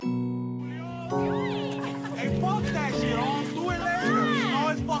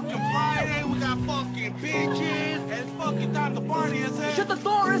fucking bitches, and it's fucking time to party, is it? Shut the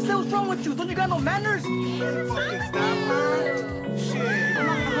door, Issa. What's wrong with you? Don't you got no manners? Fucking stop her. Shit, you're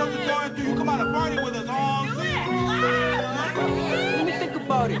not gonna close the door until you come out and party with us all. Let me think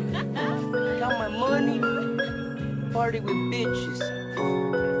about it. Got my money, party with bitches.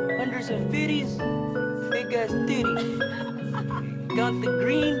 Hundreds and fifties, big ass titties. Got the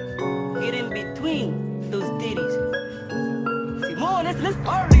green, get in between those titties. Simone, let's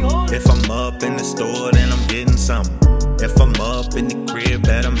party, homie. If I'm up in the store, then I'm getting something. If I'm up in the crib,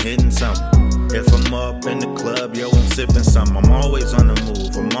 bet I'm hitting something. If I'm up in the club, yo, I'm sipping something. I'm always on the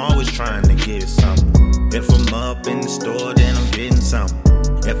move, I'm always trying to get something. If I'm up in the store, then I'm getting something.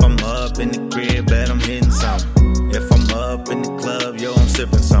 If I'm up in the crib, bet I'm hitting something. If I'm up in the club, yo, I'm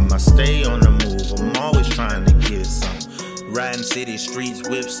sipping something. I stay on the move, I'm always trying to get something. Riding city streets,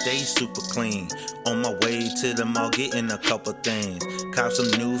 whip stay super clean. On my way to the mall, getting a couple things. Cop some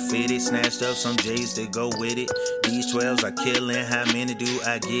new fitted, snatched up some J's to go with it. These 12s are killing, how many do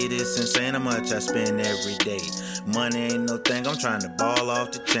I get? It's insane how much I spend every day. Money ain't no thing, I'm trying to ball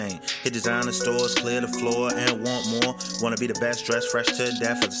off the chain. Hit designer stores, clear the floor, and want more. Wanna be the best dressed, fresh to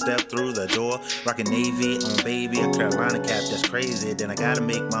death for the step through the door. Rockin' navy on baby, a Carolina cap, that's crazy. Then I gotta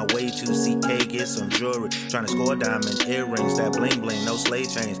make my way to CK, get some jewelry. Trying to score diamond earrings, that bling bling, no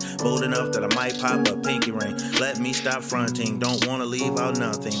slave chains. Bold enough that I might pop a pinky ring. Let me stop fronting, don't wanna leave out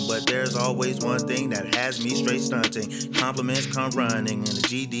nothing. But there's always one thing that has me straight stunting. Compliments come running and the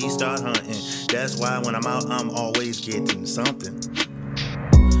GD start hunting. That's why when I'm out, I'm always getting something.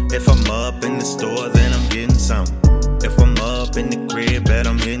 If I'm up in the store, then I'm getting something. If I'm up in the crib, bet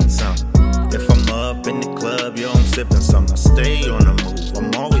I'm hitting something. If I'm up in the club, yo, I'm sipping something. I stay on the move,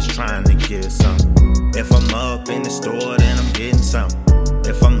 I'm always trying to get something. If I'm up in the store, then I'm getting something.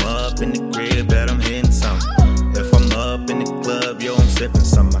 If I'm up in the crib, bet I'm hitting something. If I'm up in the club, yo, I'm sipping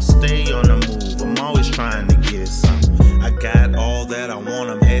something. I stay on the move, I'm always trying to get something. I got all that I want,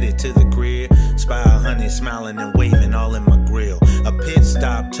 I'm headed to the crib. Spy a honey smiling and waving all in my grill. A pit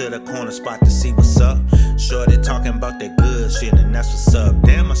stop to the corner spot to see what's up. Shorty talking about that good shit and that's what's up.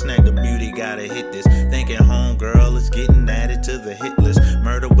 Damn, I snagged the beauty, gotta hit this. Thinking home girl is getting added to the hit list.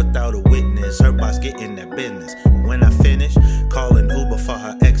 Murder without a witness, her boss getting that business. When I finish, calling Uber for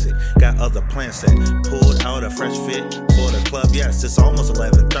her exit. Got other plans set, pulled out a fresh fit for the club. Yes, it's almost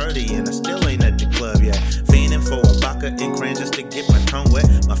 11:30 and I still ain't at the club yet. Fiending for a vodka and cran just to get my tongue wet.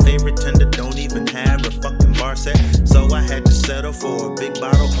 My favorite tender don't even have a fucking bar set, so I had to settle for a big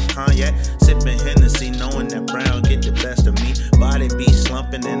bottle of cognac. Sipping Hennessy, knowing that brown get the best of me. Body be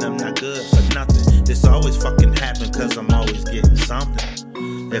slumping and I'm not good for nothing. This always fucking happen cause I'm always getting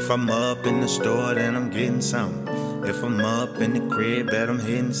something. If I'm up in the store, then I'm getting something. If I'm up in the crib, bet I'm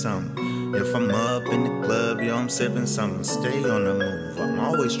hitting something. If I'm up in the club, yo, I'm sipping something. Stay on the move, I'm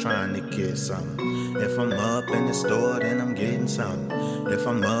always trying to get something. If I'm up in the store, then I'm getting something. If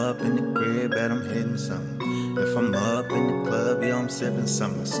I'm up in the crib, bet I'm hitting something. If I'm up in the club, yo, I'm sipping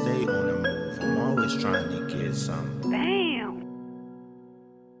something. Stay on the move, I'm always trying to get something. Bang.